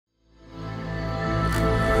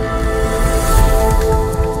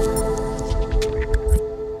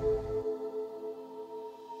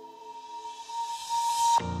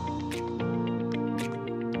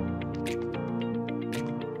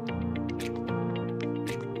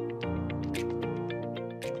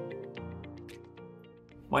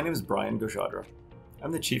My name is Ghoshhajra.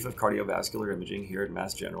 I'm the Chief of Cardiovascular Imaging here at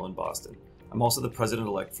Mass General in Boston. I'm also the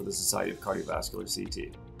President-elect for the Society of Cardiovascular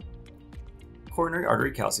CT. Coronary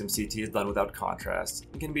artery calcium CT is done without contrast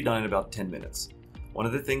and can be done in about 10 minutes. One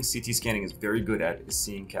of the things CT scanning is very good at is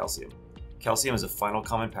seeing calcium. Calcium is a final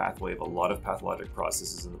common pathway of a lot of pathologic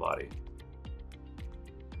processes in the body.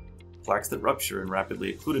 Plaques that rupture and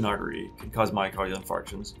rapidly occlude an artery can cause myocardial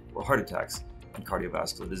infarctions or heart attacks and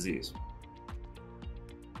cardiovascular disease.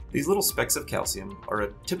 These little specks of calcium are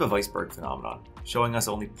a tip of iceberg phenomenon, showing us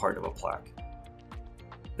only part of a plaque.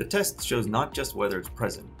 The test shows not just whether it's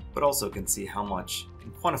present, but also can see how much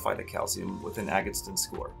and quantify the calcium with an Agatston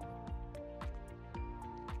score.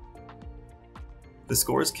 The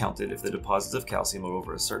score is counted if the deposits of calcium are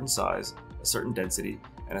over a certain size, a certain density,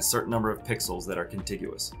 and a certain number of pixels that are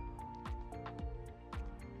contiguous.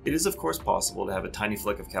 It is of course possible to have a tiny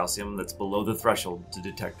flick of calcium that's below the threshold to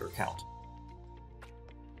detect or count.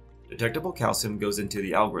 Detectable calcium goes into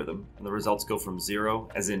the algorithm, and the results go from 0,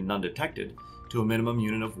 as in none detected, to a minimum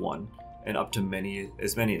unit of 1, and up to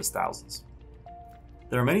as many as thousands.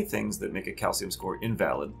 There are many things that make a calcium score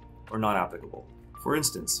invalid or non-applicable. For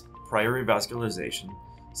instance, prior revascularization,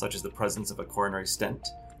 such as the presence of a coronary stent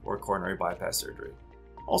or a coronary bypass surgery.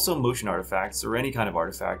 Also motion artifacts, or any kind of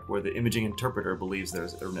artifact where the imaging interpreter believes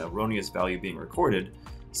there's an erroneous value being recorded,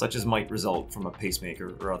 such as might result from a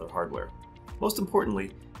pacemaker or other hardware. Most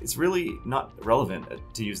importantly, it's really not relevant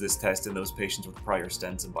to use this test in those patients with prior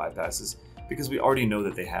stents and bypasses because we already know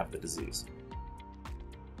that they have the disease.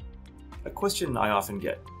 A question I often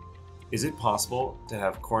get: is it possible to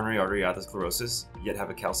have coronary artery atherosclerosis yet have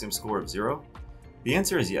a calcium score of 0? The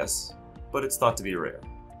answer is yes, but it's thought to be rare.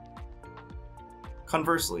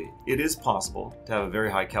 Conversely, it is possible to have a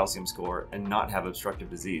very high calcium score and not have obstructive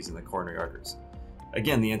disease in the coronary arteries.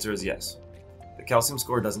 Again, the answer is yes. The calcium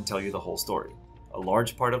score doesn't tell you the whole story. A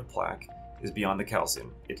large part of plaque is beyond the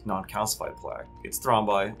calcium. It's non-calcified plaque, it's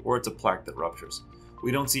thrombi, or it's a plaque that ruptures.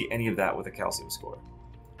 We don't see any of that with a calcium score.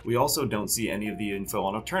 We also don't see any of the info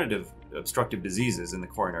on alternative obstructive diseases in the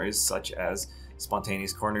coronaries, such as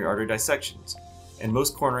spontaneous coronary artery dissections, and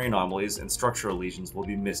most coronary anomalies and structural lesions will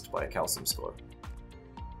be missed by a calcium score.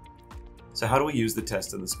 So how do we use the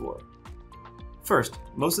test and the score? First,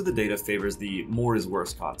 most of the data favors the more is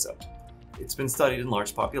worse concept. It's been studied in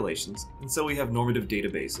large populations, and so we have normative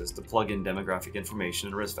databases to plug in demographic information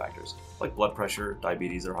and risk factors, like blood pressure,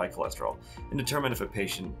 diabetes, or high cholesterol, and determine if a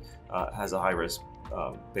patient has a high risk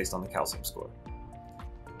based on the calcium score.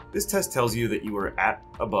 This test tells you that you are at,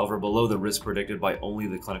 above, or below the risk predicted by only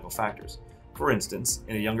the clinical factors. For instance,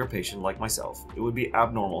 in a younger patient like myself, it would be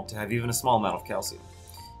abnormal to have even a small amount of calcium.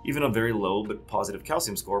 Even a very low but positive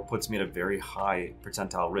calcium score puts me at a very high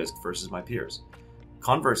percentile risk versus my peers.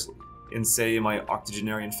 Conversely, in say my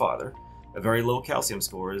octogenarian father, a very low calcium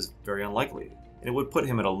score is very unlikely, and it would put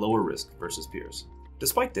him at a lower risk versus peers.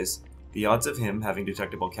 Despite this, the odds of him having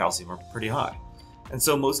detectable calcium are pretty high, and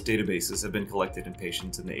so most databases have been collected in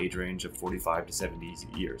patients in the age range of 45 to 70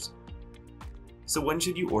 years. So when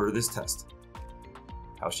should you order this test?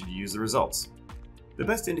 How should you use the results? The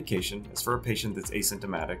best indication is for a patient that's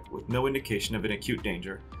asymptomatic with no indication of an acute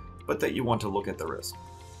danger, but that you want to look at the risk.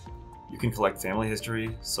 You can collect family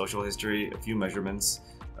history, social history, a few measurements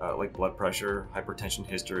like blood pressure, hypertension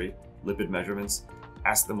history, lipid measurements,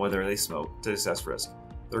 ask them whether they smoke to assess risk.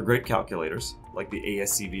 There are great calculators, like the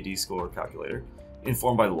ASCVD score calculator,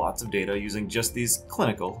 informed by lots of data using just these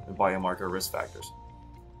clinical and biomarker risk factors.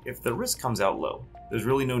 If the risk comes out low, there's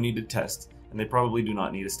really no need to test, and they probably do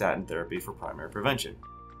not need a statin therapy for primary prevention.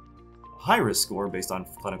 A high-risk score based on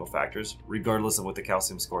clinical factors, regardless of what the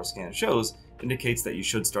calcium score scan shows, indicates that you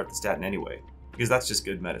should start the statin anyway, because that's just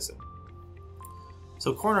good medicine.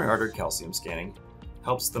 So coronary artery calcium scanning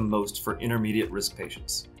helps the most for intermediate risk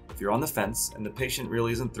patients. If you're on the fence and the patient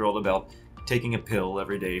really isn't thrilled about taking a pill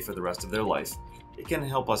every day for the rest of their life, it can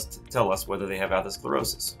help us to tell us whether they have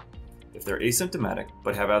atherosclerosis. If they're asymptomatic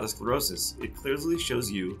but have atherosclerosis, it clearly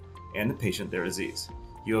shows you and the patient their disease.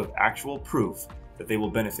 You have actual proof that they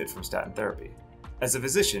will benefit from statin therapy. As a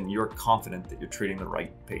physician, you're confident that you're treating the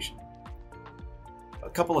right patient. A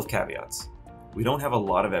couple of caveats. We don't have a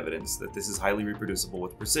lot of evidence that this is highly reproducible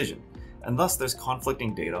with precision, and thus there's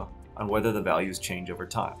conflicting data on whether the values change over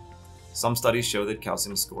time. Some studies show that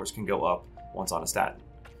calcium scores can go up once on a statin.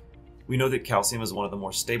 We know that calcium is one of the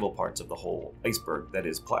more stable parts of the whole iceberg that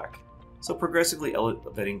is plaque, so progressively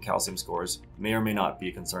elevating calcium scores may or may not be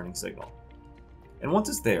a concerning signal. And once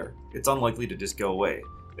it's there, it's unlikely to just go away,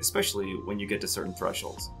 especially when you get to certain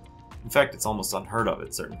thresholds. In fact, it's almost unheard of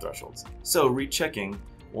at certain thresholds, so rechecking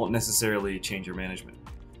won't necessarily change your management.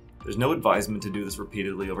 There's no advisement to do this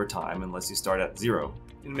repeatedly over time unless you start at 0,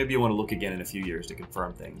 and maybe you want to look again in a few years to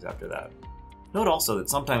confirm things after that. Note also that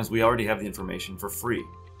sometimes we already have the information for free.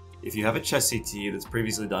 If you have a chest CT that's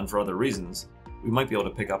previously done for other reasons, we might be able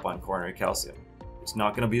to pick up on coronary calcium. It's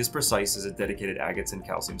not going to be as precise as a dedicated Agatston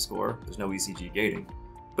calcium score, there's no ECG gating,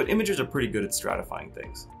 but imagers are pretty good at stratifying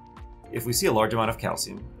things. If we see a large amount of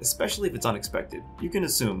calcium, especially if it's unexpected, you can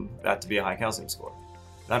assume that to be a high calcium score.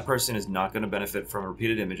 That person is not going to benefit from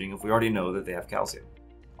repeated imaging if we already know that they have calcium.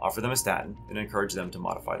 Offer them a statin and encourage them to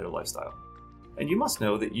modify their lifestyle. And you must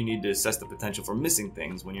know that you need to assess the potential for missing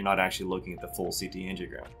things when you're not actually looking at the full CT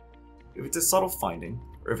angiogram. If it's a subtle finding,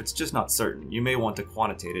 or if it's just not certain, you may want to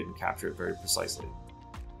quantitate it and capture it very precisely.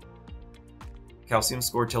 Calcium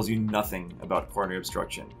score tells you nothing about coronary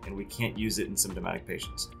obstruction, and we can't use it in symptomatic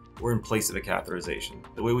patients, or in place of a catheterization,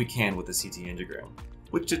 the way we can with the CT angiogram,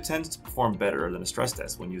 which tends to perform better than a stress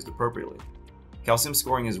test when used appropriately. Calcium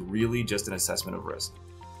scoring is really just an assessment of risk.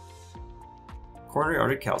 Coronary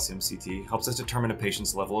artery calcium CT helps us determine a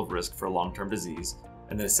patient's level of risk for long-term disease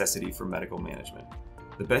and the necessity for medical management.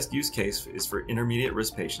 The best use case is for intermediate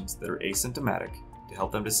risk patients that are asymptomatic to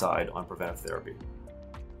help them decide on preventive therapy.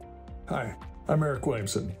 Hi, I'm Eric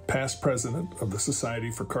Williamson, past president of the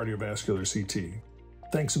Society for Cardiovascular CT.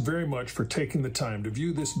 Thanks very much for taking the time to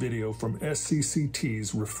view this video from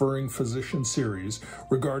SCCT's Referring Physician series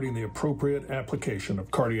regarding the appropriate application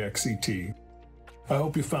of cardiac CT. I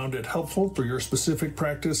hope you found it helpful for your specific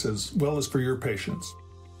practice as well as for your patients.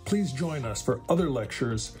 Please join us for other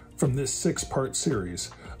lectures from this 6-part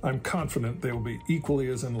series. I'm confident they will be equally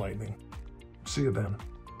as enlightening. See you then.